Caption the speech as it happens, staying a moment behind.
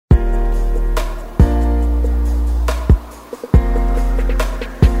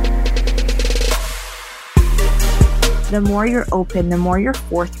the more you're open, the more you're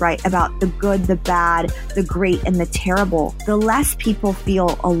forthright about the good, the bad, the great, and the terrible, the less people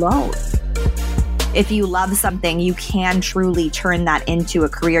feel alone. If you love something, you can truly turn that into a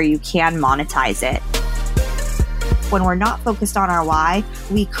career. You can monetize it. When we're not focused on our why,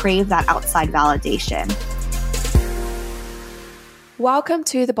 we crave that outside validation. Welcome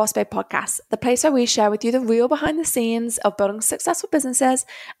to the Boss Babe Podcast, the place where we share with you the real behind the scenes of building successful businesses,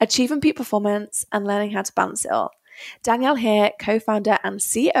 achieving peak performance, and learning how to balance it all. Danielle here, co-founder and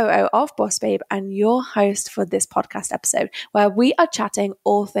COO of Boss Babe, and your host for this podcast episode, where we are chatting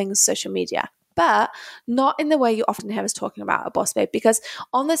all things social media. But not in the way you often hear us talking about at Boss Babe, because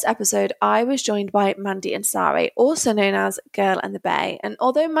on this episode, I was joined by Mandy and Ansari, also known as Girl and the Bay. And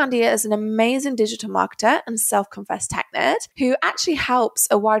although Mandy is an amazing digital marketer and self-confessed tech nerd who actually helps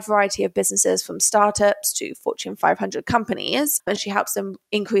a wide variety of businesses from startups to Fortune 500 companies, and she helps them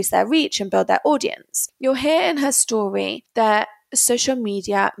increase their reach and build their audience, you'll hear in her story that social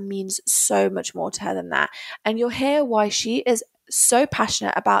media means so much more to her than that. And you'll hear why she is so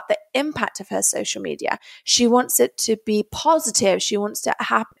passionate about the impact of her social media. She wants it to be positive. She wants to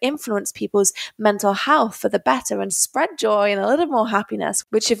influence people's mental health for the better and spread joy and a little more happiness,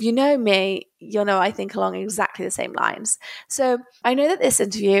 which if you know me, you'll know I think along exactly the same lines. So I know that this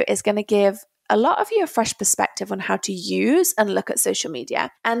interview is going to give a lot of you a fresh perspective on how to use and look at social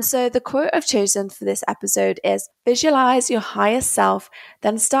media. And so the quote I've chosen for this episode is, visualize your highest self,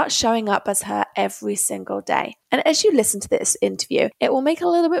 then start showing up as her every single day. And as you listen to this interview, it will make a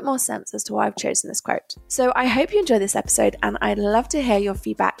little bit more sense as to why I've chosen this quote. So I hope you enjoy this episode, and I'd love to hear your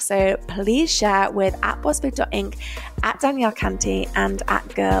feedback. So please share with @bossbabe.inc, @Danielle Canty, and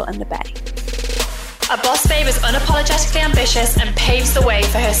 @Girl and the Bay. A boss babe is unapologetically ambitious and paves the way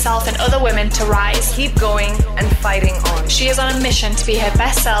for herself and other women to rise. Keep going and fighting on. She is on a mission to be her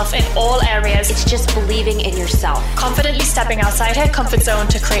best self in all areas. It's just believing in yourself. Confidently stepping outside her comfort zone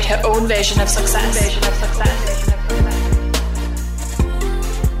to create her own version of success.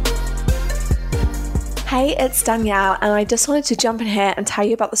 Hey, it's Danielle, and I just wanted to jump in here and tell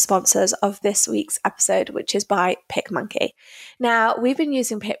you about the sponsors of this week's episode, which is by PicMonkey. Now, we've been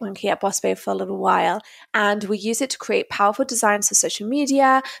using PicMonkey at Boss Babe for a little while, and we use it to create powerful designs for social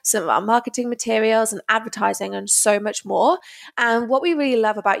media, some of our marketing materials and advertising, and so much more. And what we really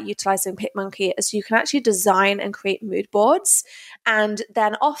love about utilizing PicMonkey is you can actually design and create mood boards, and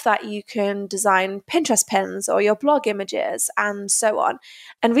then off that you can design Pinterest pins or your blog images and so on.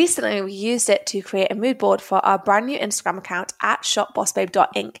 And recently we used it to create a mood board for our brand new Instagram account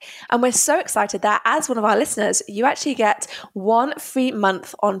 @shopbossbabe.inc. And we're so excited that as one of our listeners, you actually get 1 free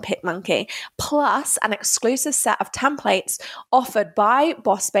month on PicMonkey, plus an exclusive set of templates offered by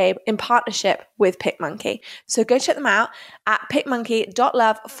Boss Babe in partnership with PicMonkey. So go check them out at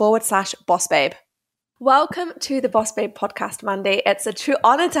picmonkey.love/bossbabe. Welcome to the Boss Babe podcast, Mandy. It's a true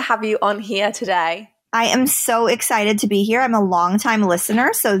honor to have you on here today. I am so excited to be here. I'm a longtime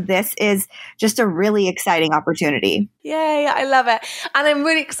listener, so this is just a really exciting opportunity. Yay, I love it. And I'm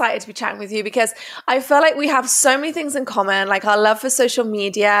really excited to be chatting with you because I feel like we have so many things in common, like our love for social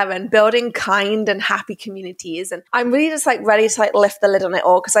media and building kind and happy communities. And I'm really just ready to lift the lid on it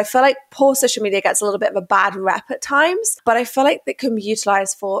all, because I feel like poor social media gets a little bit of a bad rep at times, but I feel like it can be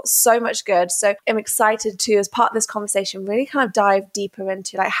utilized for so much good. So I'm excited to, as part of this conversation, really kind of dive deeper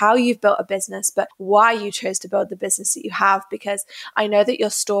into how you've built a business, but why you chose to build the business that you have, because I know that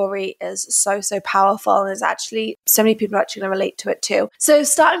your story is so powerful, and there's actually so many people actually going to relate to it too. So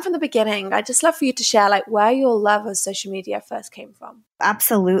starting from the beginning, I'd just love for you to share where your love of social media first came from.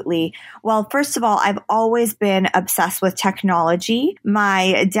 Absolutely. Well, first of all, I've always been obsessed with technology.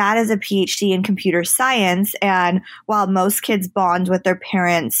 My dad is a PhD in computer science, and while most kids bond with their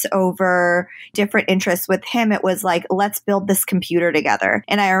parents over different interests, with him, it was let's build this computer together.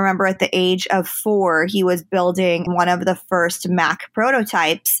 And I remember at the age of 4, he was building one of the first Mac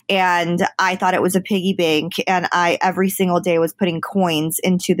prototypes, and I thought it was a piggy bank, and I every single day was putting coins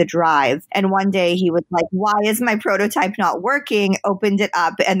into the drive. And one day he was like, "Why is my prototype not working?" Opened it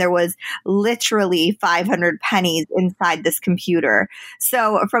up, and there was literally 500 pennies inside this computer.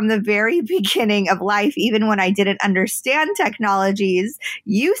 So from the very beginning of life, even when I didn't understand technology's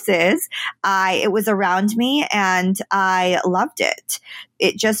uses, it was around me and I loved it.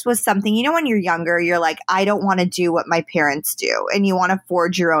 It just was something, when you're younger, you're like, I don't want to do what my parents do, and you want to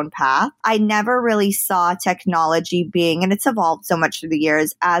forge your own path. I never really saw technology being, and it's evolved so much through the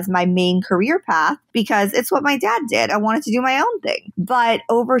years, as my main career path, because it's what my dad did. I wanted to do my own thing. But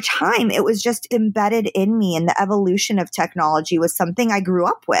over time, it was just embedded in me, and the evolution of technology was something I grew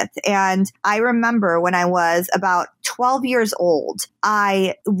up with. And I remember when I was about 12 years old,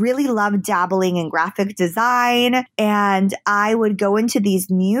 I really loved dabbling in graphic design, and I would go into these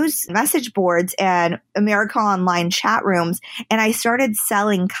news message boards and America Online chat rooms, and I started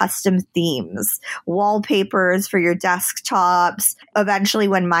selling custom themes, wallpapers for your desktops. Eventually,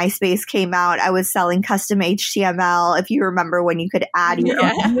 when MySpace came out, I was selling custom HTML. If you remember when you could add your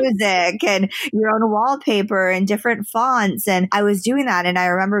own music and your own wallpaper and different fonts. And I was doing that. And I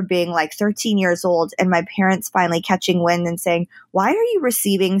remember being like 13 years old and my parents finally catching wind and saying, why are you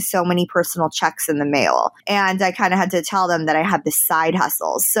receiving so many personal checks in the mail? And I kind of had to tell them that I had this side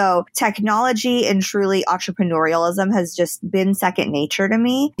hustle. So technology and truly entrepreneurialism has just been second nature to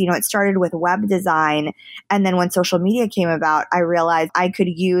me. You know, it started with web design. And then when social media came about, I realized I could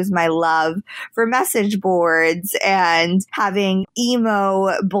use my love for message boards and having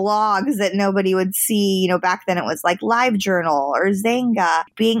emo blogs that nobody would see. You know, back then it was like LiveJournal or Zanga,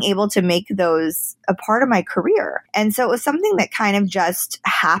 being able to make those a part of my career. And so it was something that kind of just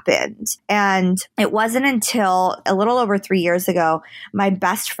happened. And it wasn't until a little over 3 years ago, my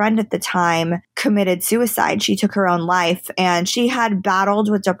best friend at the time committed suicide. She took her own life, and she had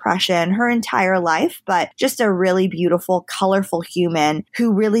battled with depression her entire life, but just a really beautiful, colorful human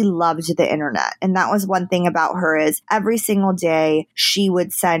who really loved the internet. And that was one thing about her, is every single day she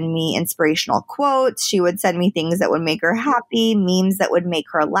would send me inspirational quotes. She would send me things that would make her happy, memes that would make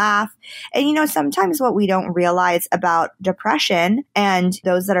her laugh. And you know, sometimes what we don't realize about depression and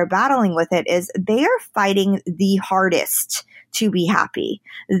those that are battling with it is they are fighting the hardest to be happy.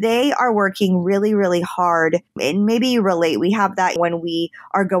 They are working really, really hard. And maybe you relate. We have that when we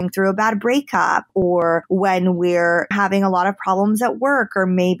are going through a bad breakup, or when we're having a lot of problems at work, or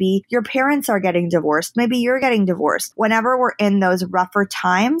maybe your parents are getting divorced. Maybe you're getting divorced. Whenever we're in those rougher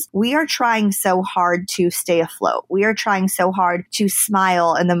times, we are trying so hard to stay afloat. We are trying so hard to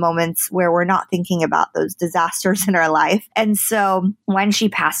smile in the moments where we're not thinking about those disasters in our life. And so when she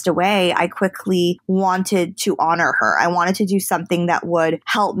passed away, I quickly wanted to honor her. I wanted to do something that would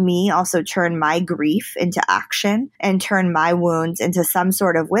help me also turn my grief into action and turn my wounds into some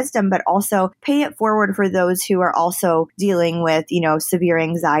sort of wisdom, but also pay it forward for those who are also dealing with, you know, severe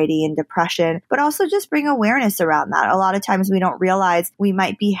anxiety and depression, but also just bring awareness around that. A lot of times we don't realize we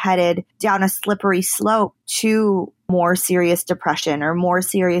might be headed down a slippery slope to more serious depression or more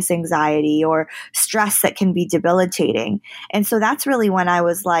serious anxiety or stress that can be debilitating. And so that's really when I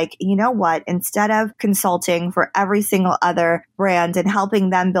was like, you know what, instead of consulting for every single other brand and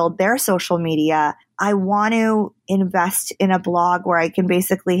helping them build their social media, I want to invest in a blog where I can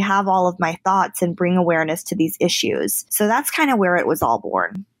basically have all of my thoughts and bring awareness to these issues. So that's kind of where it was all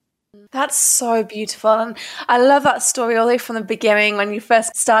born. That's so beautiful. And I love that story all the way from the beginning when you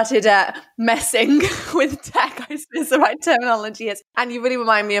first started messing with tech, I suppose the right terminology is. And you really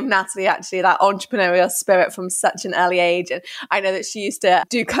remind me of Natalie, actually, that entrepreneurial spirit from such an early age. And I know that she used to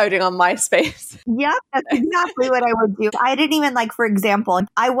do coding on MySpace. Yep, that's exactly what I would do. I didn't even for example,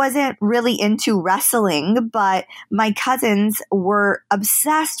 I wasn't really into wrestling, but my cousins were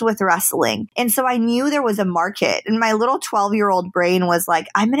obsessed with wrestling. And so I knew there was a market. And my little 12-year-old brain was like,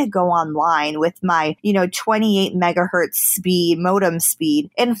 I'm going to go online with my, 28 megahertz speed, modem speed,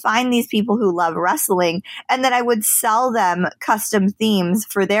 and find these people who love wrestling. And then I would sell them custom themes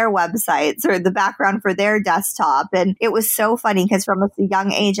for their websites or the background for their desktop. And it was so funny because from a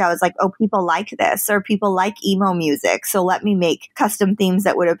young age, I was like, oh, people like this, or people like emo music. So let me make custom themes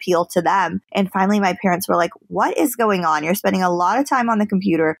that would appeal to them. And finally, my parents were like, what is going on? You're spending a lot of time on the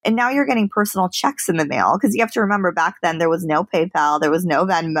computer and now you're getting personal checks in the mail. Because you have to remember, back then, there was no PayPal, there was no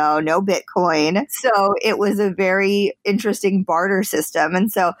Venmo, no Bitcoin. So it was a very interesting barter system.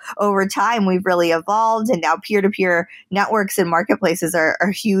 And so over time, we've really evolved. And now peer-to-peer networks and marketplaces are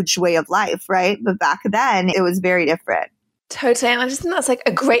a huge way of life, right? But back then, it was very different. Totally. And I just think that's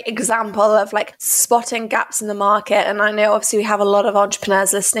a great example of spotting gaps in the market. And I know obviously we have a lot of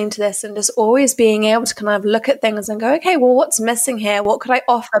entrepreneurs listening to this, and just always being able to kind of look at things and go, okay, well, what's missing here? What could I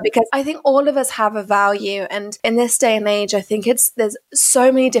offer? Because I think all of us have a value. And in this day and age, I think there's so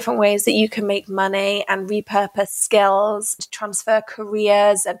many different ways that you can make money and repurpose skills to transfer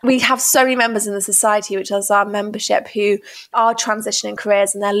careers. And we have so many members in the society, which is our membership, who are transitioning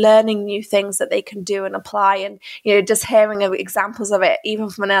careers and they're learning new things that they can do and apply. And, just hearing examples of it, even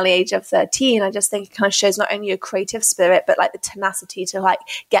from an early age of 13, I just think it kind of shows not only your creative spirit, but the tenacity to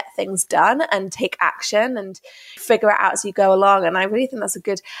get things done and take action and figure it out as you go along. And I really think that's a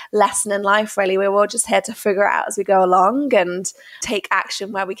good lesson in life, really. We're all just here to figure it out as we go along and take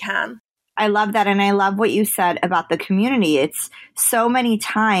action where we can. I love that. And I love what you said about the community. It's so many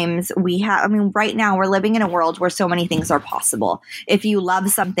times right now we're living in a world where so many things are possible. If you love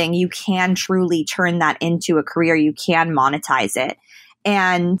something, you can truly turn that into a career. You can monetize it.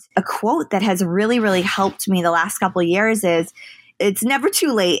 And a quote that has really, really helped me the last couple of years is, it's never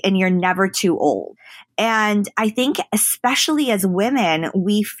too late and you're never too old. And I think especially as women,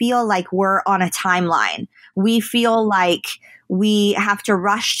 we feel like we're on a timeline. We feel like we have to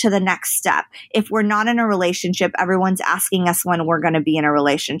rush to the next step. If we're not in a relationship, everyone's asking us when we're going to be in a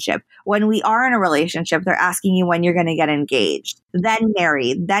relationship. When we are in a relationship, they're asking you when you're going to get engaged, then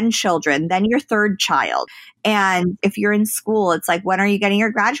married, then children, then your third child. And if you're in school, it's like, when are you getting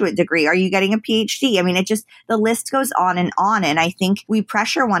your graduate degree? Are you getting a PhD? I mean, the list goes on. And I think we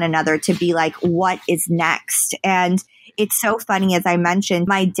pressure one another to be like, what is next? And it's so funny, as I mentioned,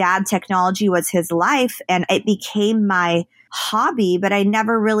 my dad, technology was his life and it became my hobby, but I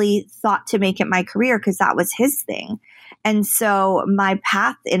never really thought to make it my career because that was his thing. And so my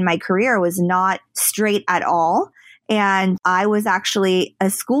path in my career was not straight at all. And I was actually a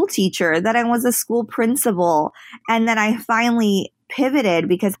school teacher, then I was a school principal. And then I finally pivoted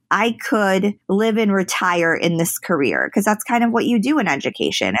because I could live and retire in this career, because that's kind of what you do in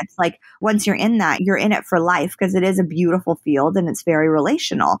education. It's like once you're in that, you're in it for life because it is a beautiful field and it's very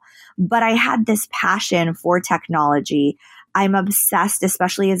relational. But I had this passion for technology. I'm obsessed,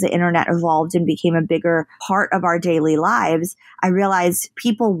 especially as the internet evolved and became a bigger part of our daily lives. I realized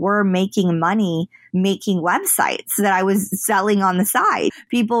people were making money making websites that I was selling on the side.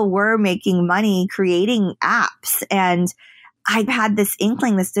 People were making money creating apps. And I had this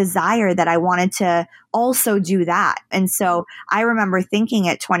inkling, this desire that I wanted to also do that. And so I remember thinking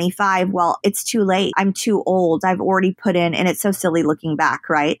at 25, well, it's too late. I'm too old. I've already put in, and it's so silly looking back,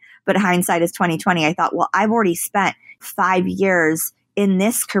 right? But hindsight is 2020. I thought, well, I've already spent 5 years in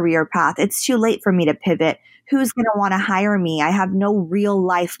this career path. It's too late for me to pivot. Who's going to want to hire me? I have no real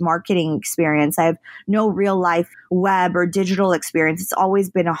life marketing experience. I have no real life web or digital experience. It's always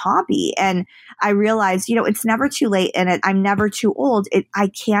been a hobby. And I realized, it's never too late and I'm never too old. I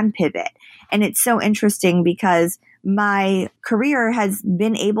can pivot. And it's so interesting because my career has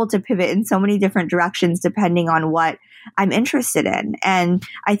been able to pivot in so many different directions depending on what I'm interested in. And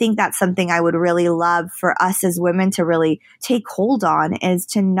I think that's something I would really love for us as women to really take hold on, is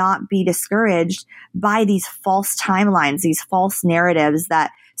to not be discouraged by these false timelines, these false narratives that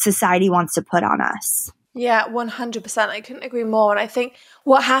society wants to put on us. Yeah, 100%. I couldn't agree more. And I think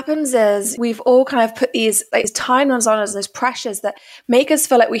what happens is we've all kind of put these timelines on us, those pressures that make us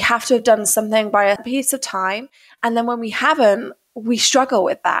feel like we have to have done something by a piece of time. And then when we haven't, we struggle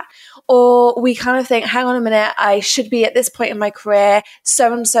with that. Or we kind of think, hang on a minute, I should be at this point in my career,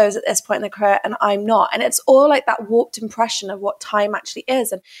 so-and-so is at this point in the career, and I'm not. And it's all like that warped impression of what time actually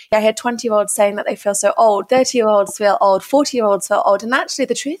is. And I hear 20-year-olds saying that they feel so old, 30-year-olds feel old, 40-year-olds feel old. And actually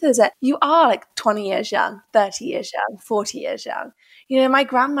the truth is that you are like 20 years young, 30 years young, 40 years young. My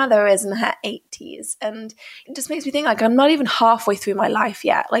grandmother is in her 80s, and it just makes me think like I'm not even halfway through my life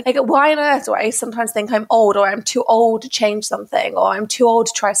yet. Like why on earth do I sometimes think I'm old, or I'm too old to change something, or I'm too old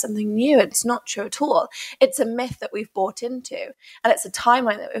to try something new? It's not true at all. It's a myth that we've bought into, and it's a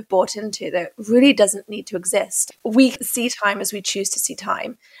timeline that we've bought into that really doesn't need to exist. We see time as we choose to see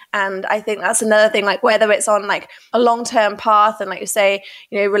time. And I think that's another thing, like whether it's on like a long-term path and like you say,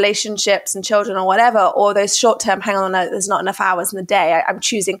 relationships and children or whatever, or those short-term, hang on, no, there's not enough hours in the day. I'm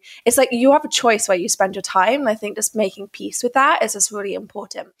choosing. It's like you have a choice where you spend your time. And I think just making peace with that is just really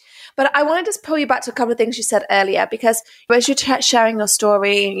important. But I want to just pull you back to a couple of things you said earlier, because as you're sharing your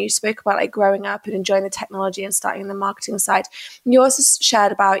story and you spoke about like growing up and enjoying the technology and starting the marketing side, you also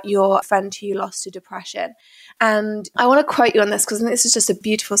shared about your friend who you lost to depression. And I want to quote you on this because I think this is just a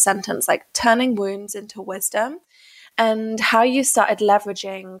beautiful sentence, like turning wounds into wisdom. And how you started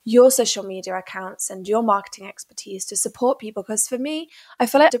leveraging your social media accounts and your marketing expertise to support people. Because for me, I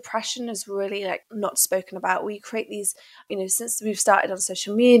feel like depression is really like not spoken about. We create these, since we've started on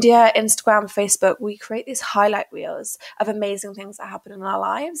social media, Instagram, Facebook, we create these highlight reels of amazing things that happen in our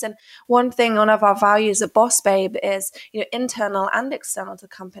lives. And one of our values at Boss Babe is, internal and external to the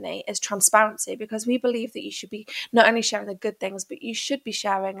company, is transparency, because we believe that you should be not only sharing the good things, but you should be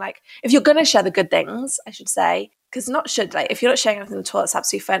sharing, like, if you're going to share the good things, I should say, because if you're not sharing anything at all, that's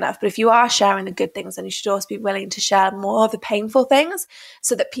absolutely fair enough. But if you are sharing the good things, then you should also be willing to share more of the painful things,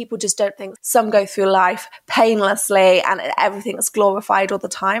 so that people just don't think some go through life painlessly and everything's glorified all the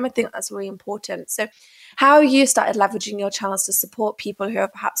time. I think that's really important. So how you started leveraging your channels to support people who are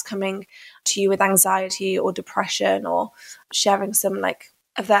perhaps coming to you with anxiety or depression, or sharing some like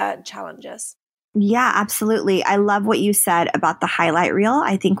of their challenges. Yeah, absolutely. I love what you said about the highlight reel.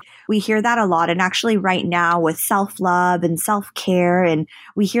 I think we hear that a lot. And actually right now with self-love and self-care, and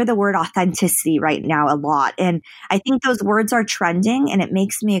we hear the word authenticity right now a lot. And I think those words are trending, and it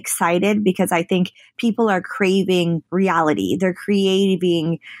makes me excited because I think people are craving reality. They're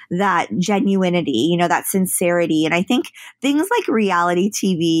craving that genuinity, that sincerity. And I think things like reality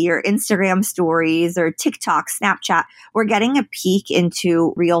TV or Instagram stories or TikTok, Snapchat, we're getting a peek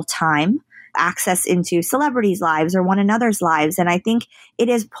into real time access into celebrities' lives or one another's lives. And I think it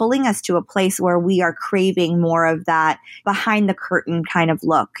is pulling us to a place where we are craving more of that behind the curtain kind of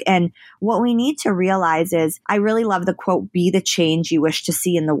look. And what we need to realize is, I really love the quote, "Be the change you wish to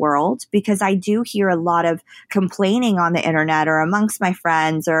see in the world," because I do hear a lot of complaining on the internet or amongst my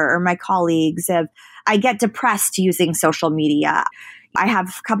friends or my colleagues of, I get depressed using social media. I have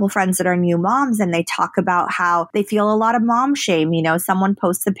a couple friends that are new moms, and they talk about how they feel a lot of mom shame. Someone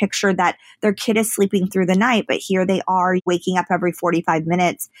posts a picture that their kid is sleeping through the night, but here they are waking up every 45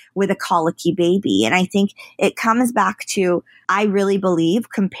 minutes with a colicky baby. And I think it comes back to, I really believe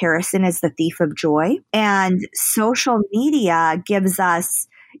comparison is the thief of joy. And social media gives us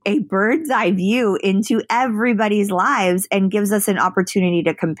a bird's eye view into everybody's lives and gives us an opportunity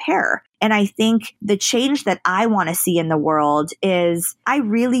to compare. And I think the change that I want to see in the world is, I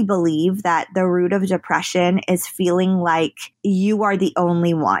really believe that the root of depression is feeling like you are the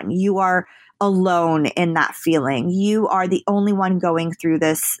only one. You are alone in that feeling. You are the only one going through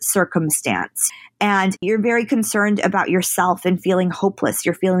this circumstance. And you're very concerned about yourself and feeling hopeless.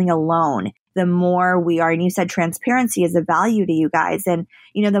 You're feeling alone. The more we are, and you said transparency is a value to you guys. And,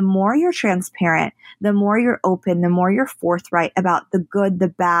 the more you're transparent, the more you're open, the more you're forthright about the good, the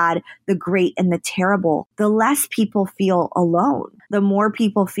bad, the great, and the terrible, the less people feel alone, the more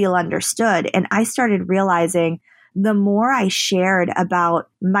people feel understood. And I started realizing the more I shared about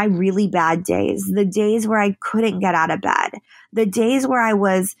my really bad days, the days where I couldn't get out of bed, the days where I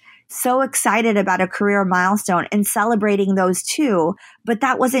was so excited about a career milestone and celebrating those too. But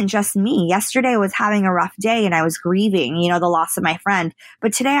that wasn't just me. Yesterday I was having a rough day and I was grieving, the loss of my friend.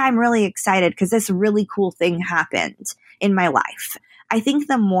 But today I'm really excited because this really cool thing happened in my life. I think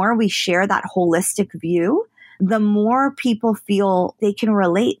the more we share that holistic view, the more people feel they can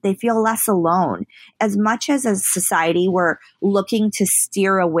relate. They feel less alone. As much as a society, we're looking to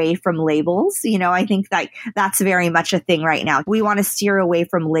steer away from labels. I think that's very much a thing right now. We want to steer away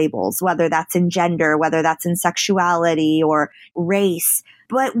from labels, whether that's in gender, whether that's in sexuality or race.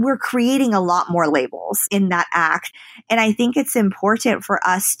 But we're creating a lot more labels in that act. And I think it's important for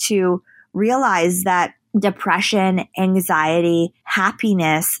us to realize that depression, anxiety,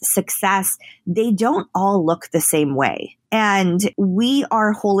 happiness, success, they don't all look the same way. And we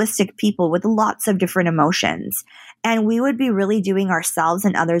are holistic people with lots of different emotions. And we would be really doing ourselves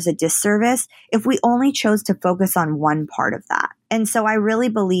and others a disservice if we only chose to focus on one part of that. And so I really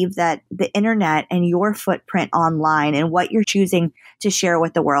believe that the internet and your footprint online and what you're choosing to share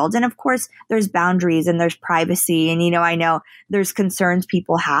with the world. And of course, there's boundaries and there's privacy. And, I know there's concerns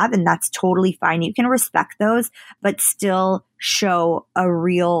people have, and that's totally fine. You can respect those, but still show a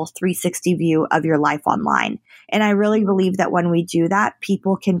real 360 view of your life online. And I really believe that when we do that,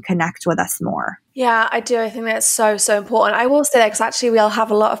 people can connect with us more. Yeah, I do. I think that's so, so important. I will say that because actually we'll have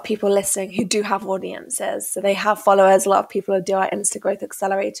a lot of people listening who do have audiences. So they have followers. A lot of people who do our Insta Growth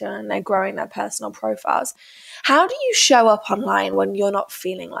Accelerator and they're growing their personal profiles. How do you show up online when you're not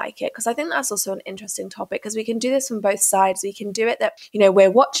feeling like it? Because I think that's also an interesting topic because we can do this from both sides. We can do it that,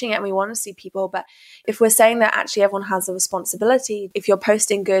 we're watching it and we want to see people. But if we're saying that actually everyone has a responsibility, if you're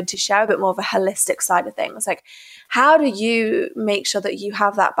posting good, to share a bit more of a holistic side of things, like how do you make sure that you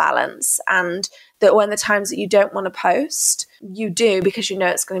have that balance and that when the times that you don't want to post, you do because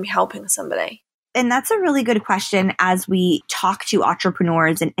it's going to be helping somebody? And that's a really good question. As we talk to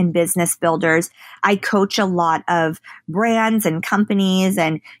entrepreneurs and business builders, I coach a lot of brands and companies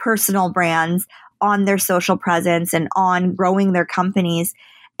and personal brands on their social presence and on growing their companies.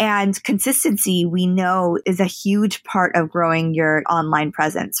 And consistency, we know, is a huge part of growing your online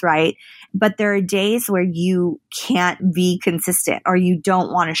presence, right? But there are days where you can't be consistent or you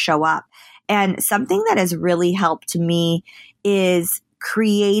don't want to show up. And something that has really helped me is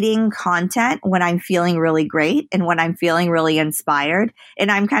creating content when I'm feeling really great and when I'm feeling really inspired.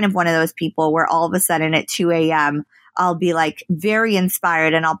 And I'm kind of one of those people where all of a sudden at 2 a.m., I'll be like very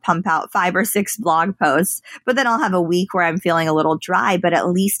inspired and I'll pump out 5 or 6 blog posts, but then I'll have a week where I'm feeling a little dry, but at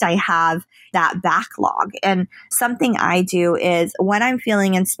least I have that backlog. And something I do is when I'm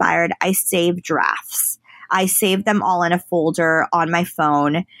feeling inspired, I save drafts. I save them all in a folder on my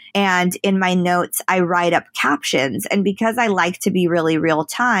phone. And in my notes, I write up captions. And because I like to be really real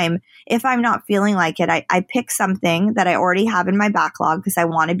time, if I'm not feeling like it, I pick something that I already have in my backlog because I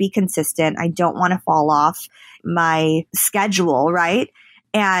want to be consistent. I don't want to fall off my schedule, right?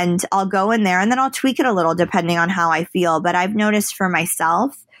 And I'll go in there and then I'll tweak it a little depending on how I feel. But I've noticed for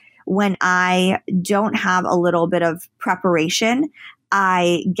myself, when I don't have a little bit of preparation,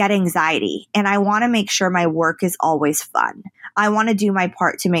 I get anxiety and I want to make sure my work is always fun. I want to do my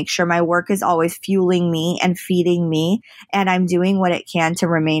part to make sure my work is always fueling me and feeding me, and I'm doing what it can to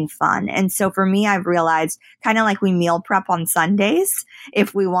remain fun. And so for me, I've realized kind of like we meal prep on Sundays,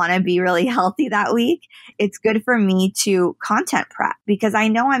 if we want to be really healthy that week, it's good for me to content prep because I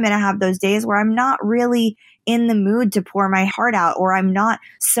know I'm going to have those days where I'm not really in the mood to pour my heart out or I'm not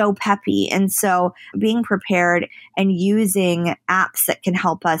so peppy. And so being prepared and using apps that can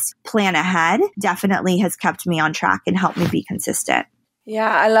help us plan ahead definitely has kept me on track and helped me be consistent.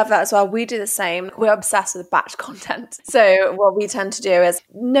 Yeah, I love that as well. We do the same. We're obsessed with batch content. So what we tend to do is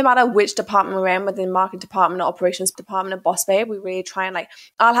no matter which department we're in, within marketing department, or operations department, or Boss Babe, we really try and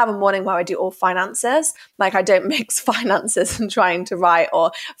I'll have a morning where I do all finances. I don't mix finances and trying to write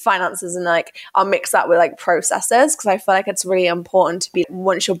or finances and I'll mix that with processes because I feel like it's really important to be,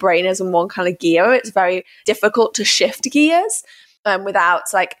 once your brain is in one kind of gear, it's very difficult to shift gears. Without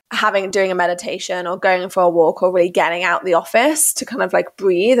doing a meditation or going for a walk or really getting out the office to kind of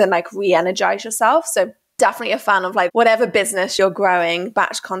breathe and re-energize yourself. So definitely a fan of whatever business you're growing,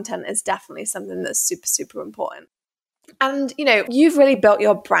 batch content is definitely something that's super, super important. And, you've really built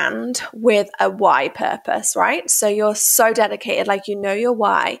your brand with a why purpose, right? So you're so dedicated, your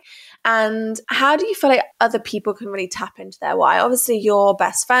why. And how do you feel like other people can really tap into their why? Obviously, your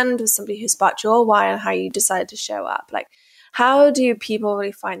best friend was somebody who sparked your why and how you decided to show up. How do people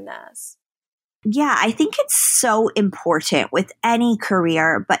really find theirs? Yeah, I think it's so important with any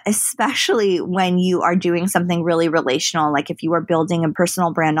career, but especially when you are doing something really relational, like if you are building a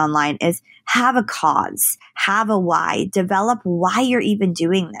personal brand online, is have a cause, have a why, develop why you're even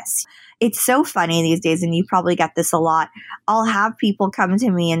doing this. It's so funny these days, and you probably get this a lot. I'll have people come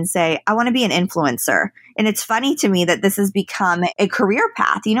to me and say, I want to be an influencer. And it's funny to me that this has become a career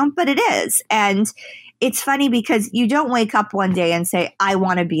path, but it is. And it's funny because you don't wake up one day and say, I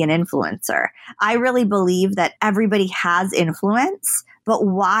want to be an influencer. I really believe that everybody has influence, but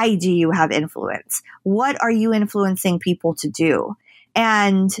why do you have influence? What are you influencing people to do?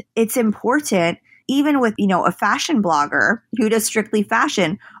 And it's important, even with, a fashion blogger who does strictly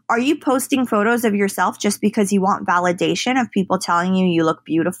fashion. Are you posting photos of yourself just because you want validation of people telling you look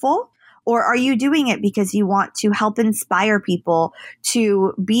beautiful? Or are you doing it because you want to help inspire people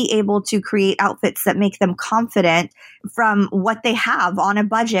to be able to create outfits that make them confident from what they have on a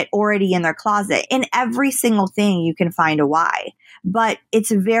budget already in their closet? In every single thing, you can find a why. But it's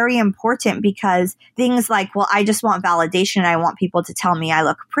very important because things like, well, I just want validation and I want people to tell me I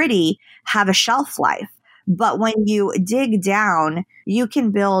look pretty, have a shelf life. But when you dig down, you can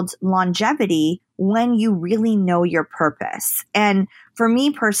build longevity when you really know your purpose. And for me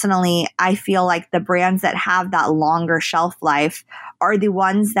personally, I feel like the brands that have that longer shelf life are the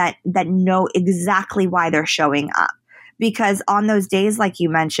ones that know exactly why they're showing up. Because on those days, like you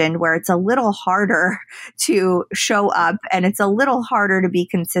mentioned, where it's a little harder to show up and it's a little harder to be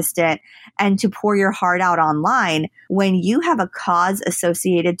consistent and to pour your heart out online, when you have a cause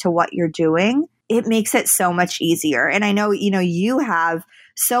associated to what you're doing, it makes it so much easier. And I know, you have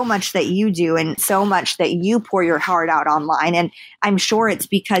so much that you do and so much that you pour your heart out online. And I'm sure it's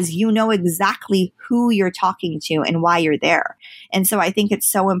because you know exactly who you're talking to and why you're there. And so I think it's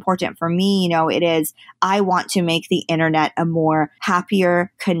so important for me, it is, I want to make the internet a more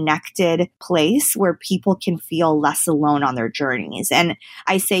happier, connected place where people can feel less alone on their journeys. And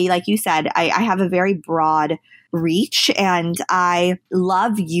I say, like you said, I have a very broad reach and I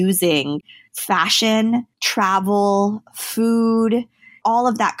love using fashion, travel, food, all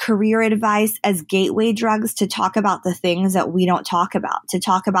of that career advice as gateway drugs to talk about the things that we don't talk about, to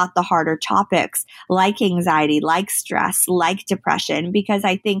talk about the harder topics like anxiety, like stress, like depression. Because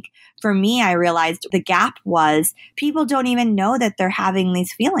I think for me, I realized the gap was people don't even know that they're having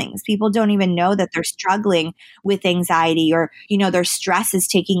these feelings. People don't even know that they're struggling with anxiety or, their stress is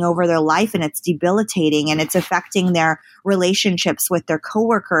taking over their life and it's debilitating and it's affecting their relationships with their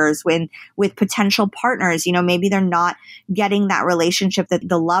coworkers, with potential partners. Maybe they're not getting that relationship, that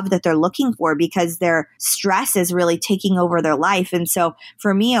the love that they're looking for because their stress is really taking over their life. And so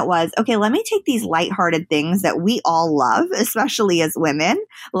for me, it was, okay, let me take these lighthearted things that we all love, especially as women,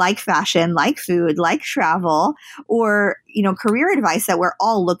 like fashion, like food, like travel, or, career advice that we're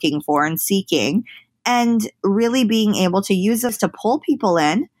all looking for and seeking. and really being able to use those to pull people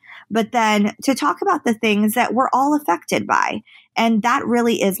in, but then to talk about the things that we're all affected by. And that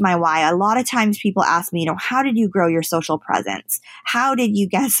really is my why. A lot of times people ask me, how did you grow your social presence? How did you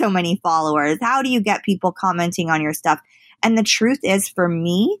get so many followers? How do you get people commenting on your stuff? And the truth is, for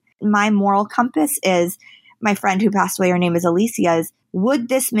me, my moral compass is, my friend who passed away, her name is Alicia, is, would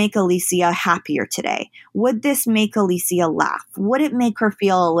this make Alicia happier today? Would this make Alicia laugh? Would it make her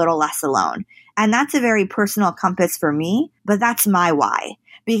feel a little less alone? And that's a very personal compass for me, but that's my why.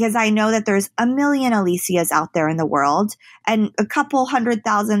 Because I know that there's a million Alicias out there in the world and a couple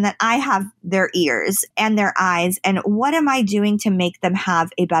 100,000 that I have their ears and their eyes. And what am I doing to make them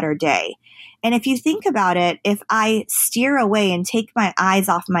have a better day? And if you think about it, if I steer away and take my eyes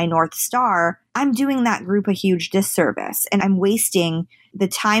off my North Star, I'm doing that group a huge disservice. And I'm wasting the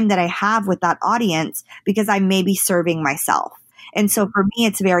time that I have with that audience because I may be serving myself. And so for me,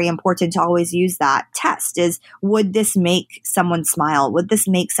 it's very important to always use that test is, would this make someone smile? Would this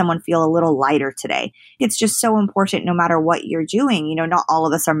make someone feel a little lighter today? It's just so important no matter what you're doing. Not all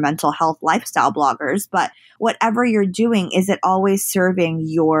of us are mental health lifestyle bloggers, but whatever you're doing, is it always serving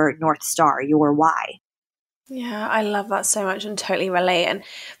your North Star, your why? Yeah, I love that so much and totally relate. And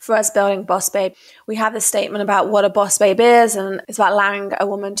for us building Boss Babe, we have this statement about what a boss babe is, and it's about allowing a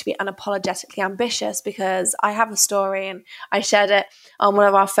woman to be unapologetically ambitious, because I have a story and I shared it on one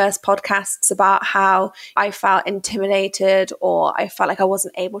of our first podcasts about how I felt intimidated or I felt like I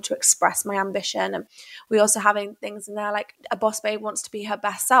wasn't able to express my ambition. And we also having things in there like a boss babe wants to be her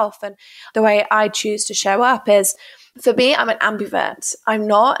best self. And the way I choose to show up is, for me, I'm an ambivert. I'm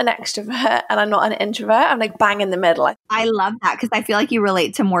not an extrovert and I'm not an introvert. I'm like bang in the middle. I love that because I feel like you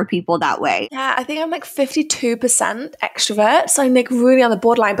relate to more people that way. Yeah, I think I'm like 52% extrovert. So I'm like really on the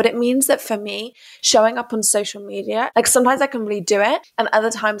borderline. But it means that for me, showing up on social media, like sometimes I can really do it. And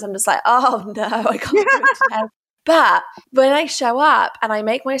other times I'm just like, oh no, I can't do it today. But when I show up and I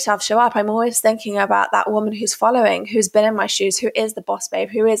make myself show up, I'm always thinking about that woman who's following, who's been in my shoes, who is the boss babe,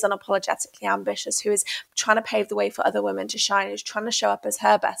 who is unapologetically ambitious, who is trying to pave the way for other women to shine, who's trying to show up as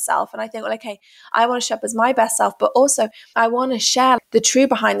her best self. And I think, well, okay, I want to show up as my best self, but also I want to share the true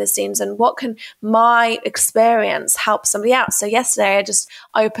behind the scenes and what can my experience help somebody else. So yesterday I just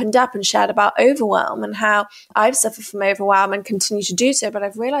opened up and shared about overwhelm and how I've suffered from overwhelm and continue to do so, but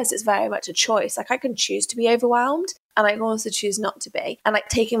I've realized it's very much a choice. Like I can choose to be overwhelmed, and I can also choose not to be, and like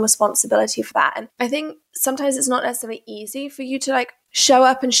taking responsibility for that. And I think sometimes it's not necessarily easy for you to like show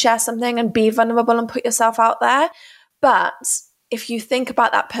up and share something and be vulnerable and put yourself out there. But if you think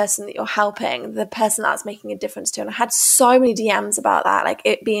about that person that you're helping, the person that's making a difference to, and I had so many DMs about that, like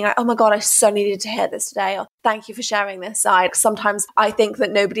it being like, oh my God, I so needed to hear this today, or thank you for sharing this side. Sometimes I think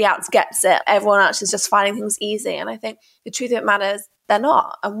that nobody else gets it. Everyone else is just finding things easy. And I think the truth of it matters, they're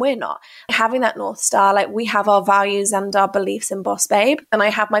not, and we're not. Having that North Star, like we have our values and our beliefs in Boss Babe, and I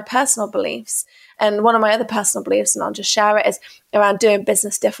have my personal beliefs. And one of my other personal beliefs, and I'll just share it, is around doing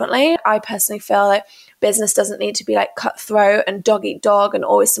business differently. I personally feel like business doesn't need to be like cutthroat and dog eat dog and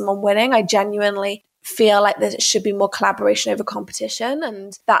always someone winning. I genuinely feel like there should be more collaboration over competition,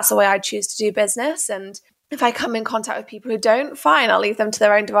 and that's the way I choose to do business. And if I come in contact with people who don't, fine, I'll leave them to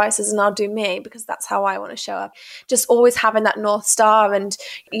their own devices and I'll do me, because that's how I want to show up. Just always having that North Star. And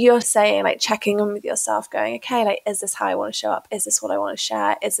you're saying like checking in with yourself going, okay, like, is this how I want to show up? Is this what I want to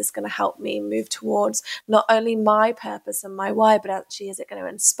share? Is this going to help me move towards not only my purpose and my why, but actually is it going to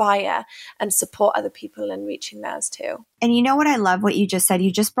inspire and support other people in reaching theirs too? And you know what I love what you just said?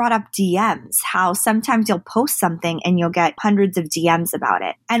 You just brought up DMs, how sometimes you'll post something and you'll get hundreds of DMs about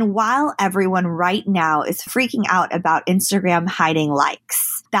it. And while everyone right now is freaking out about Instagram hiding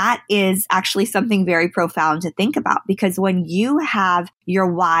likes, that is actually something very profound to think about, because when you have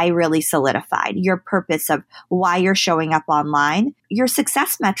your why really solidified, your purpose of why you're showing up online, your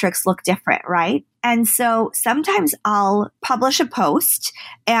success metrics look different, right? And so sometimes I'll publish a post,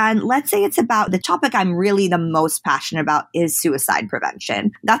 and let's say it's about the topic I'm really the most passionate about is suicide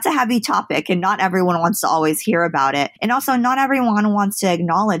prevention. That's a heavy topic, and not everyone wants to always hear about it. And also not everyone wants to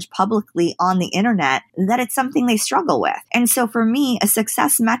acknowledge publicly on the internet that it's something they struggle with. And so for me, a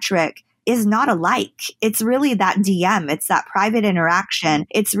success metric is not a like. It's really that DM. It's that private interaction.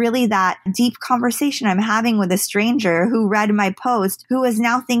 It's really that deep conversation I'm having with a stranger who read my post, who is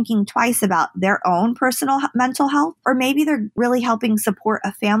now thinking twice about their own personal mental health, or maybe they're really helping support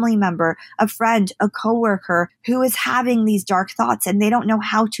a family member, a friend, a coworker who is having these dark thoughts and they don't know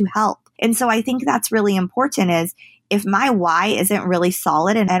how to help. And so I think that's really important, is if my why isn't really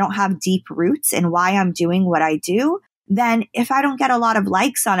solid and I don't have deep roots in why I'm doing what I do, then if I don't get a lot of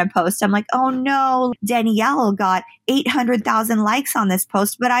likes on a post, I'm like, oh no, Danielle got 800,000 likes on this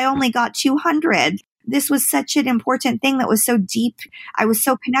post, but I only got 200. this was such an important thing that was so deep. I was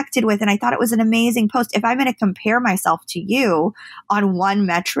so connected with, and I thought it was an amazing post. If I'm going to compare myself to you on one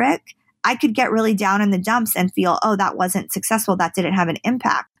metric, I could get really down in the dumps and feel, oh, that wasn't successful. That didn't have an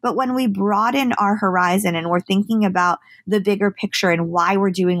impact. But when we broaden our horizon and we're thinking about the bigger picture and why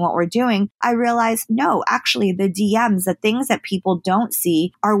we're doing what we're doing, I realized, no, actually the DMs, the things that people don't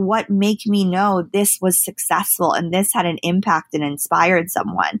see are what make me know this was successful and this had an impact and inspired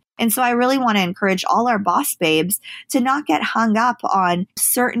someone. And so I really want to encourage all our boss babes to not get hung up on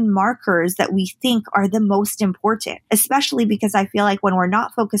certain markers that we think are the most important, especially because I feel like when we're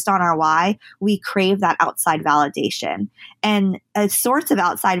not focused on our why, we crave that outside validation. And a source of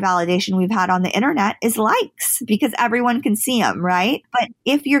outside validation we've had on the internet is likes, because everyone can see them, right? But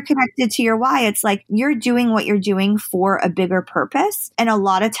if you're connected to your why, it's like you're doing what you're doing for a bigger purpose. And a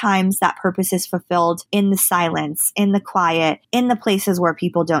lot of times that purpose is fulfilled in the silence, in the quiet, in the places where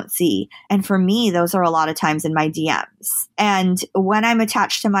people don't see. And for me, those are a lot of times in my DMs. And when I'm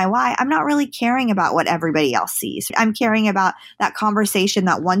attached to my why, I'm not really caring about what everybody else sees. I'm caring about that conversation,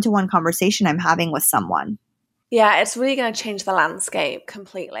 that one-to-one conversation I'm having with someone. Yeah, it's really going to change the landscape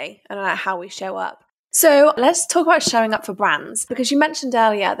completely and how we show up. So let's talk about showing up for brands, because you mentioned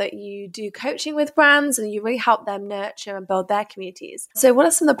earlier that you do coaching with brands and you really help them nurture and build their communities. So what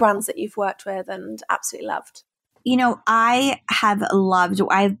are some of the brands that you've worked with and absolutely loved? You know,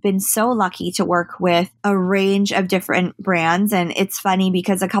 I've been so lucky to work with a range of different brands. And it's funny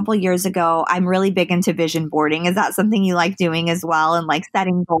because a couple of years ago, I'm really big into vision boarding. Is that something you like doing as well? And like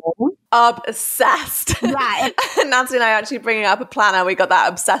setting goals? Obsessed. Yeah. Nancy and I actually bringing up a planner. We got that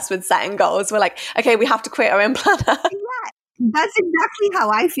obsessed with setting goals. We're like, okay, we have to create our own planner. Yeah. That's exactly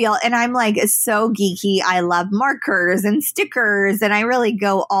how I feel. And I'm like so geeky. I love markers and stickers and I really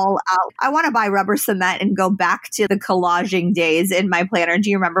go all out. I want to buy rubber cement and go back to the collaging days in my planner.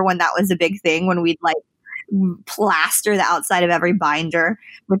 Do you remember when that was a big thing, when we'd like plaster the outside of every binder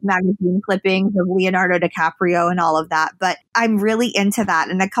with magazine clippings of Leonardo DiCaprio and all of that? But I'm really into that.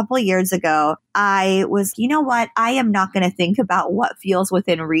 And a couple of years ago, I was, you know what? I am not going to think about what feels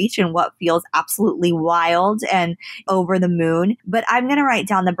within reach and what feels absolutely wild and over the moon, but I'm going to write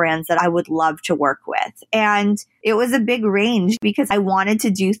down the brands that I would love to work with. And it was a big range because I wanted to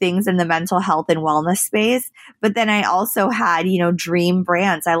do things in the mental health and wellness space. But then I also had, dream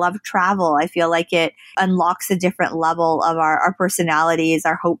brands. I love travel. I feel like it unlocks a different level of our personalities,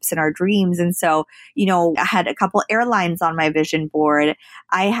 our hopes and our dreams. And so, I had a couple airlines on my vision board.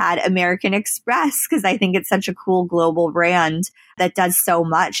 I had American Express because I think it's such a cool global brand that does so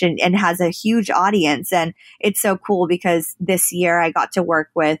much and has a huge audience. And it's so cool because this year I got to work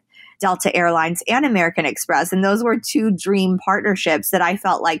with Delta Airlines and American Express. And those were two dream partnerships that I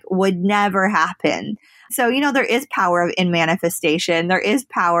felt like would never happen. So, there is power in manifestation. There is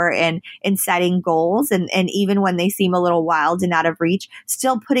power in setting goals. And even when they seem a little wild and out of reach,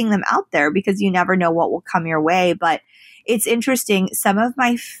 still putting them out there because you never know what will come your way. But it's interesting. Some of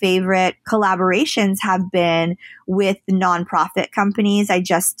my favorite collaborations have been with nonprofit companies. I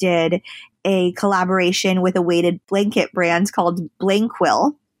just did a collaboration with a weighted blanket brand called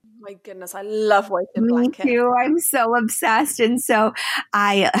Blanquill. My goodness, I love weighted blankets. Me too. I'm so obsessed. And so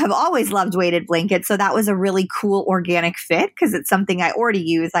I have always loved weighted blankets. So that was a really cool organic fit because it's something I already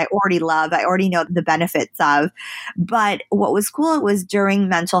use, I already love, I already know the benefits of. But what was cool, it was during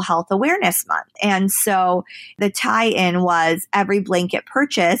Mental Health Awareness Month. And so the tie-in was every blanket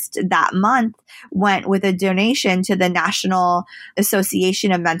purchased that month went with a donation to the National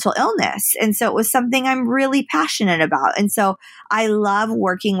Association of Mental Illness. And so it was something I'm really passionate about. And so I love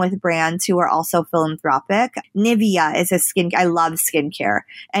working with brands who are also philanthropic. Nivea is I love skincare.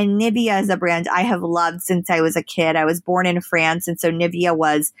 And Nivea is a brand I have loved since I was a kid. I was born in France. And so Nivea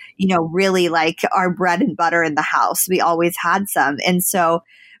was, really like our bread and butter in the house. We always had some. And so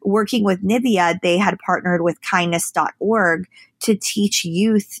working with Nivea, they had partnered with kindness.org to teach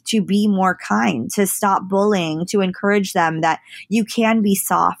youth to be more kind, to stop bullying, to encourage them that you can be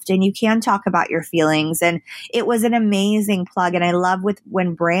soft and you can talk about your feelings. And it was an amazing plug. And I love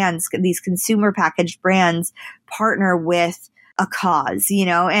when brands, these consumer packaged brands, partner with a cause,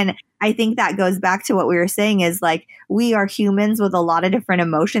 and I think that goes back to what we were saying is like, we are humans with a lot of different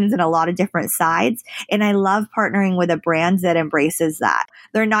emotions and a lot of different sides. And I love partnering with a brand that embraces that.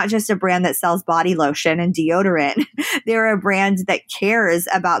 They're not just a brand that sells body lotion and deodorant. They're a brand that cares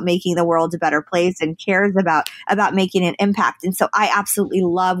about making the world a better place and cares about making an impact. And so I absolutely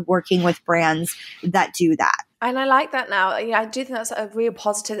love working with brands that do that. And I like that now. I do think that's a real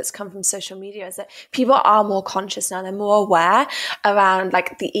positive that's come from social media, is that people are more conscious now. They're more aware around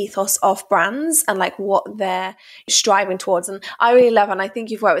like the ethos of brands and like what they're striving towards. And I really love, and I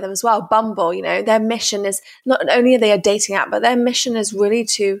think you've worked with them as well, Bumble, their mission is not only are they a dating app, but their mission is really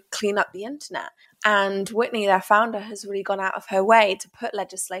to clean up the internet. And Whitney, their founder, has really gone out of her way to put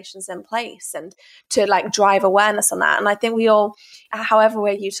legislations in place and to like drive awareness on that. And I think we all, however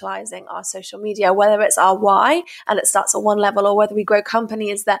we're utilizing our social media, whether it's our why and it starts at one level, or whether we grow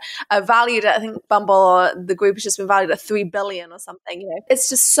companies that are valued at, I think Bumble or the group has just been valued at 3 billion or something, it's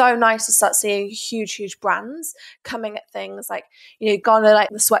just so nice to start seeing huge brands coming at things like, gone to like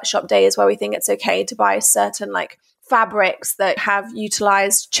the sweatshop days where we think it's okay to buy certain like fabrics that have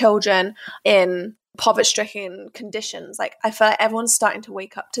utilized children in poverty-stricken conditions. Like I feel like everyone's starting to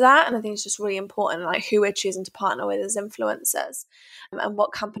wake up to that, and I think it's just really important, like who we're choosing to partner with as influencers, and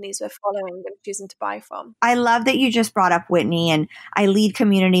what companies we're following and choosing to buy from. I love that you just brought up Whitney, and I lead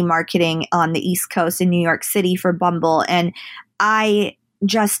community marketing on the East Coast in New York City for Bumble, and I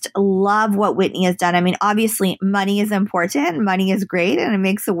just love what Whitney has done. I mean, obviously money is important. Money is great and it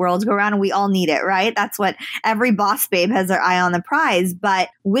makes the world go round and we all need it, right? That's what every boss babe has their eye on the prize. But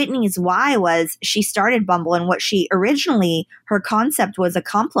Whitney's why was she started Bumble, and what she originally, her concept was a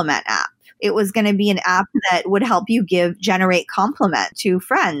compliment app. It was going to be an app that would help you generate compliment to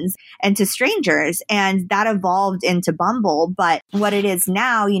friends and to strangers. And that evolved into Bumble. But what it is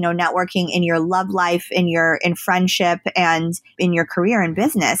now, networking in your love life, in friendship, and in your career and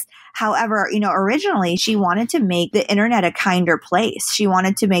business. However, originally she wanted to make the internet a kinder place. She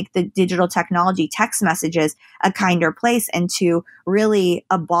wanted to make the digital technology, text messages, a kinder place, and to really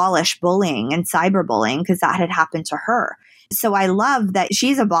abolish bullying and cyberbullying, because that had happened to her. So I love that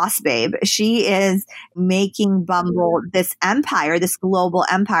she's a boss babe. She is making Bumble this empire, this global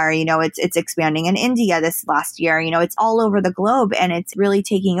empire. It's expanding in India this last year. It's all over the globe and it's really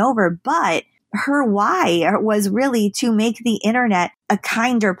taking over. But her why was really to make the internet a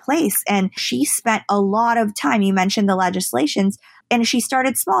kinder place. And she spent a lot of time. You mentioned the legislations. And she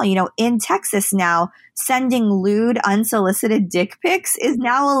started small. In Texas now, sending lewd, unsolicited dick pics is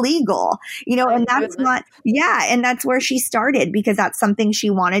now illegal. And that's not, and that's where she started, because that's something she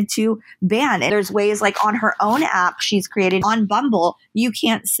wanted to ban. And there's ways like on her own app she's created on Bumble, you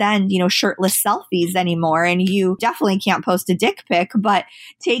can't send, shirtless selfies anymore. And you definitely can't post a dick pic. But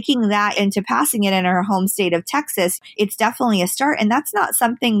taking that into passing it in her home state of Texas, it's definitely a start. And that's not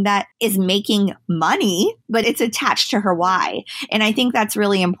something that is making money, but it's attached to her why. And I think that's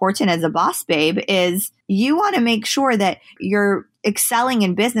really important as a boss babe, is you want to make sure that you're excelling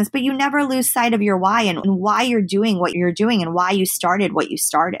in business, but you never lose sight of your why and why you're doing what you're doing and why you started what you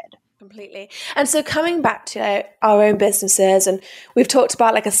started. Completely. And so coming back to our own businesses, and we've talked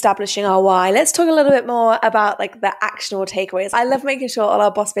about like establishing our why, let's talk a little bit more about like the actionable takeaways. I love making sure all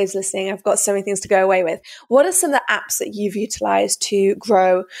our boss babes listening, I've got so many things to go away with. What are some of the apps that you've utilized to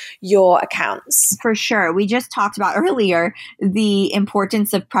grow your accounts? For sure. We just talked about earlier the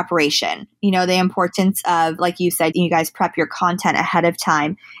importance of preparation, the importance of, like you said, you guys prep your content ahead of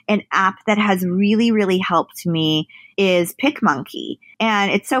time. An app that has really, really helped me is PicMonkey.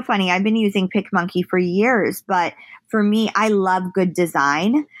 And it's so funny. I've been using PicMonkey for years, but for me, I love good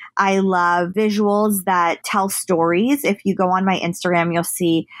design. I love visuals that tell stories. If you go on my Instagram, you'll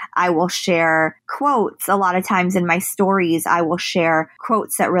see I will share quotes. A lot of times in my stories, I will share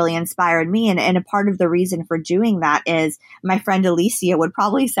quotes that really inspired me. And a part of the reason for doing that is my friend Alicia would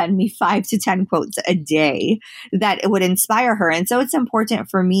probably send me 5 to 10 quotes a day that would inspire her. And so it's important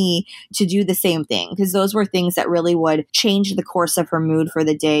for me to do the same thing, because those were things that really would change the course of her mood for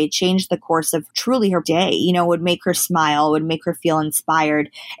the day, change the course of truly her day, would make her smile, would make her feel inspired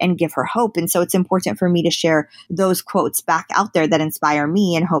and give her hope. And so it's important for me to share those quotes back out there that inspire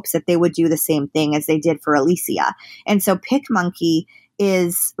me in hopes that they would do the same thing as they did for Alicia. And so PicMonkey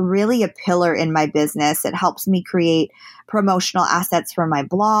is really a pillar in my business. It helps me create promotional assets for my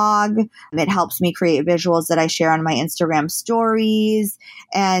blog. It helps me create visuals that I share on my Instagram stories.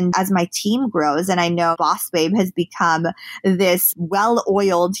 And as my team grows, and I know Boss Babe has become this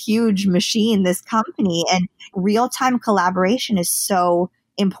well-oiled, huge machine, this company, and real-time collaboration is so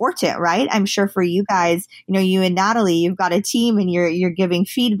important, right? I'm sure for you guys, you and Natalie, you've got a team and you're giving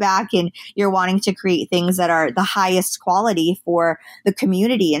feedback and you're wanting to create things that are the highest quality for the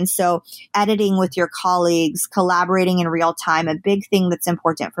community. And so editing with your colleagues, collaborating in real time, a big thing that's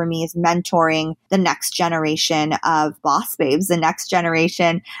important for me is mentoring the next generation of boss babes, the next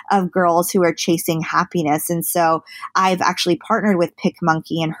generation of girls who are chasing happiness. And so I've actually partnered with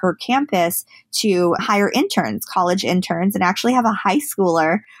PicMonkey and her campus to hire interns, college interns, and actually have a high schooler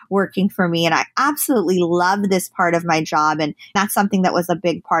together working for me. And I absolutely love this part of my job. And that's something that was a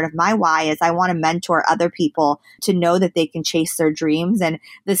big part of my why is I want to mentor other people to know that they can chase their dreams. And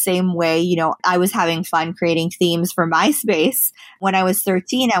the same way, I was having fun creating themes for MySpace when I was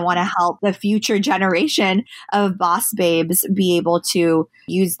 13. I want to help the future generation of boss babes be able to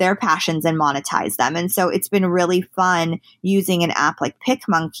use their passions and monetize them. And so it's been really fun using an app like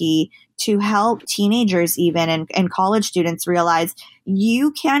PicMonkey to help teenagers even and college students realize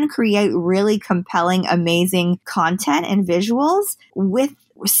you can create really compelling, amazing content and visuals with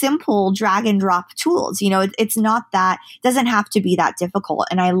simple drag and drop tools. It's not that, it doesn't have to be that difficult.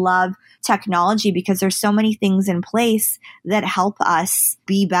 And I love technology because there's so many things in place that help us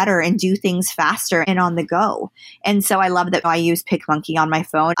be better and do things faster and on the go. And so I love that I use PicMonkey on my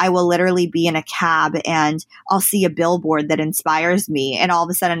phone. I will literally be in a cab and I'll see a billboard that inspires me. And all of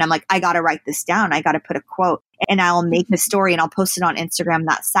a sudden I'm like, I got to write this down. I got to put a quote. And I'll make the story and I'll post it on Instagram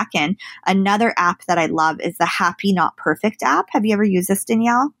that second. Another app that I love is the Happy Not Perfect app. Have you ever used this,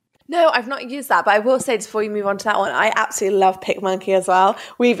 Danielle? No, I've not used that, but I will say before you move on to that one, I absolutely love PicMonkey as well.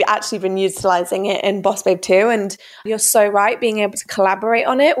 We've actually been utilizing it in Boss Babe too, and you're so right. Being able to collaborate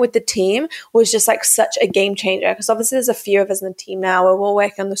on it with the team was just like such a game changer because obviously there's a few of us in the team now where we're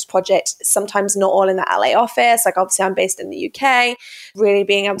working on this project, sometimes not all in the LA office. Like obviously I'm based in the UK, really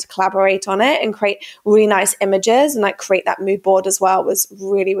being able to collaborate on it and create really nice images and like create that mood board as well was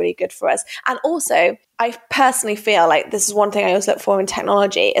really, really good for us. And also, I personally feel like this is one thing I always look for in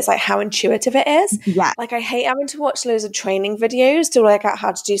technology is like how intuitive it is. Yeah. Like I hate having to watch loads of training videos to work out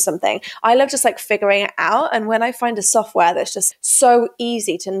how to do something. I love just like figuring it out. And when I find a software that's just so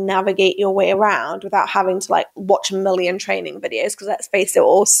easy to navigate your way around without having to like watch a million training videos, because let's face it, we're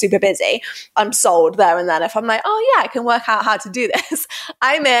all super busy, I'm sold there and then. If I'm like, oh yeah, I can work out how to do this,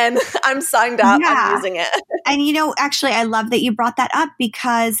 I'm in, I'm signed up, I'm using it. And actually, I love that you brought that up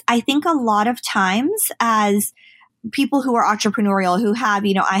because I think a lot of times as people who are entrepreneurial who have,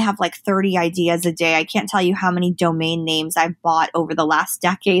 I have like 30 ideas a day. I can't tell you how many domain names I've bought over the last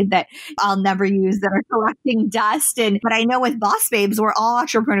decade that I'll never use that are collecting dust. But I know with Boss Babes, we're all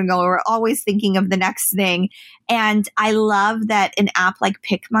entrepreneurial. We're always thinking of the next thing. And I love that an app like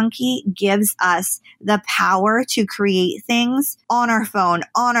PicMonkey gives us the power to create things on our phone,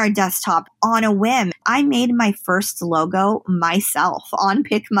 on our desktop, on a whim. I made my first logo myself on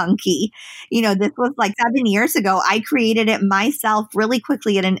PicMonkey. This was like 7 years ago. I created it myself really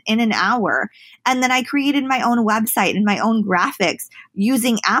quickly in an hour. And then I created my own website and my own graphics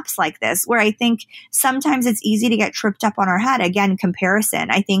using apps like this, where I think sometimes it's easy to get tripped up on our head. Again,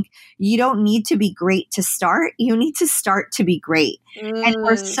 comparison. I think you don't need to be great to start. You need to start to be great. And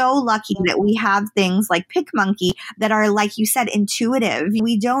we're so lucky that we have things like PicMonkey that are, like you said, intuitive.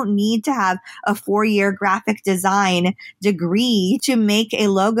 We don't need to have a 4-year graphic design degree to make a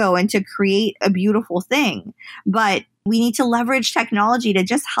logo and to create a beautiful thing. But we need to leverage technology to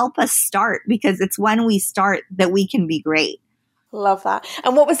just help us start, because it's when we start that we can be great. Love that.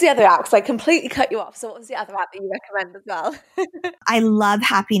 And what was the other app? Because I completely cut you off. So what was the other app that you recommend as well? I love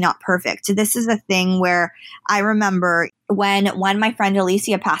Happy Not Perfect. This is a thing where I remember when my friend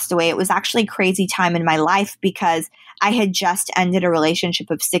Alicia passed away, it was actually a crazy time in my life because I had just ended a relationship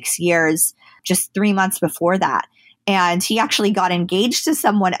of 6 years, just 3 months before that. And he actually got engaged to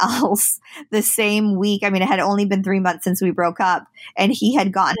someone else the same week. I mean, it had only been 3 months since we broke up, and he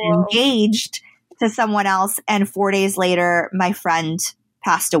had gotten engaged to someone else. And 4 days later, my friend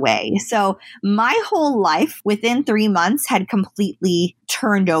passed away. So my whole life within 3 months had completely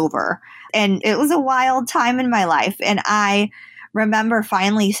turned over. And it was a wild time in my life. And I remember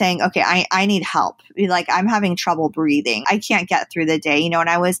finally saying, okay, I need help. Like, I'm having trouble breathing. I can't get through the day, and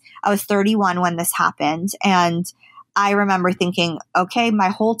I was 31 when this happened. And I remember thinking, okay, my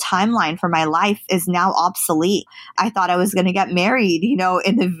whole timeline for my life is now obsolete. I thought I was going to get married,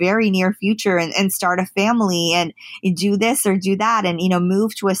 in the very near future and start a family and do this or do that and,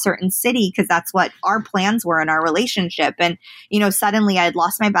 move to a certain city because that's what our plans were in our relationship. And, suddenly I had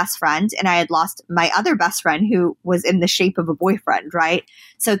lost my best friend and I had lost my other best friend who was in the shape of a boyfriend, right?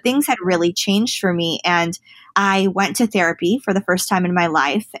 So things had really changed for me. And I went to therapy for the first time in my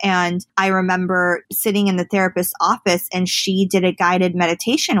life. And I remember sitting in the therapist's office and she did a guided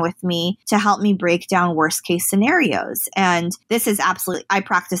meditation with me to help me break down worst case scenarios. And this is absolutely, I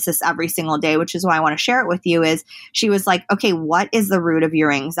practice this every single day, which is why I want to share it with you, is she was like, okay, what is the root of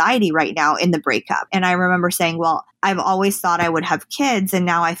your anxiety right now in the breakup? And I remember saying, well, I've always thought I would have kids. And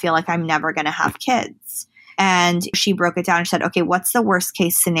now I feel like I'm never going to have kids. And she broke it down and said, okay, what's the worst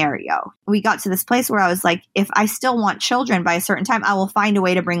case scenario? We got to this place where I was like, if I still want children by a certain time, I will find a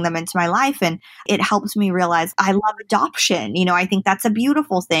way to bring them into my life. And it helped me realize I love adoption. I think that's a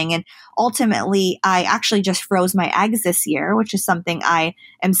beautiful thing. And ultimately, I actually just froze my eggs this year, which is something I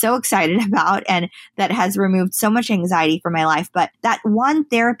am so excited about and that has removed so much anxiety from my life. But that one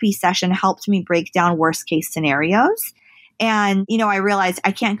therapy session helped me break down worst case scenarios. And, I realized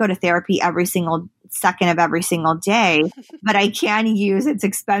I can't go to therapy every single second of every single day, but I can it's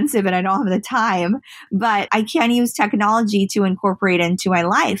expensive and I don't have the time, but I can use technology to incorporate into my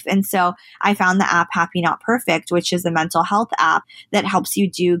life. And so I found the app Happy Not Perfect, which is a mental health app that helps you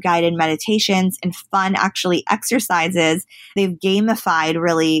do guided meditations and fun actually exercises. They've gamified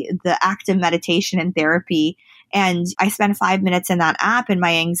really the act of meditation and therapy. And I spend 5 minutes in that app and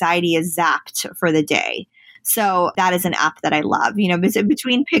my anxiety is zapped for the day. So that is an app that I love.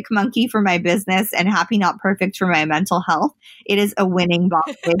 Between PicMonkey for my business and Happy Not Perfect for my mental health, it is a winning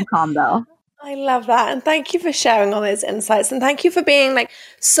boss babe combo. I love that. And thank you for sharing all those insights. And thank you for being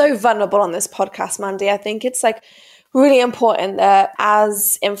so vulnerable on this podcast, Mandy. I think it's really important that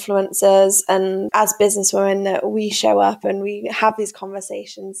as influencers and as businesswomen that we show up and we have these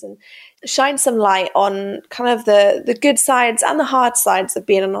conversations and shine some light on kind of the good sides and the hard sides of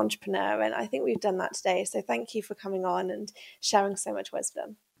being an entrepreneur. And I think we've done that today. So thank you for coming on and sharing so much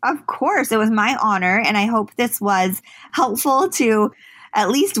wisdom. Of course, it was my honor. And I hope this was helpful to at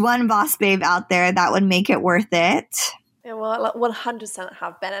least one boss babe out there that would make it worth it. It will 100%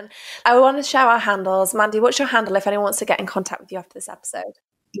 have been. And I want to share our handles. Mandy, what's your handle if anyone wants to get in contact with you after this episode?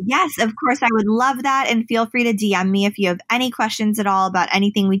 Yes, of course. I would love that. And feel free to DM me if you have any questions at all about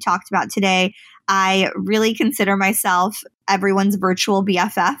anything we talked about today. I really consider myself everyone's virtual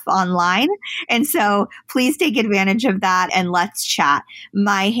BFF online. And so please take advantage of that and let's chat.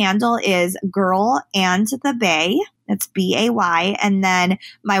 My handle is Girl and the Bay. That's BAY. And then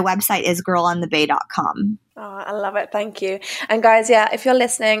my website is girlandthebay.com. Oh, I love it. Thank you. And guys, if you're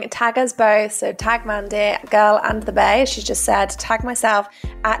listening, tag us both. So tag Mandy, Girl and the Bay. She just said, tag myself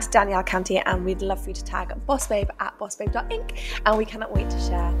at Danielle Canty, and we'd love for you to tag Boss Babe at bossbabe.inc. And we cannot wait to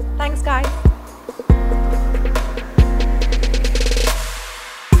share. Thanks, guys.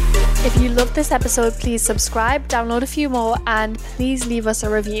 If you loved this episode, please subscribe, download a few more, and please leave us a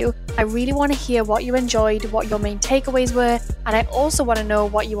review. I really want to hear what you enjoyed, what your main takeaways were, and I also want to know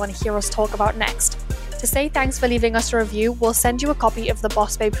what you want to hear us talk about next. To say thanks for leaving us a review, we'll send you a copy of the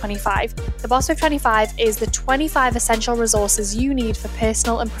Boss Babe 25. The Boss Babe 25 is the 25 essential resources you need for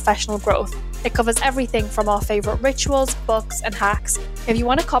personal and professional growth. It covers everything from our favourite rituals, books, and hacks. If you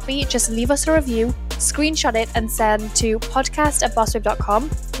want a copy, just leave us a review, screenshot it, and send to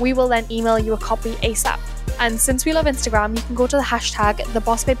podcast@bossbabe.com. We will then email you a copy ASAP. And since we love Instagram, you can go to the hashtag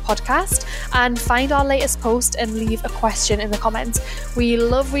 #TheBossBabePodcast and find our latest post and leave a question in the comments. We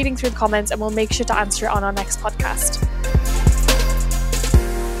love reading through the comments and we'll make sure to answer it on our next podcast.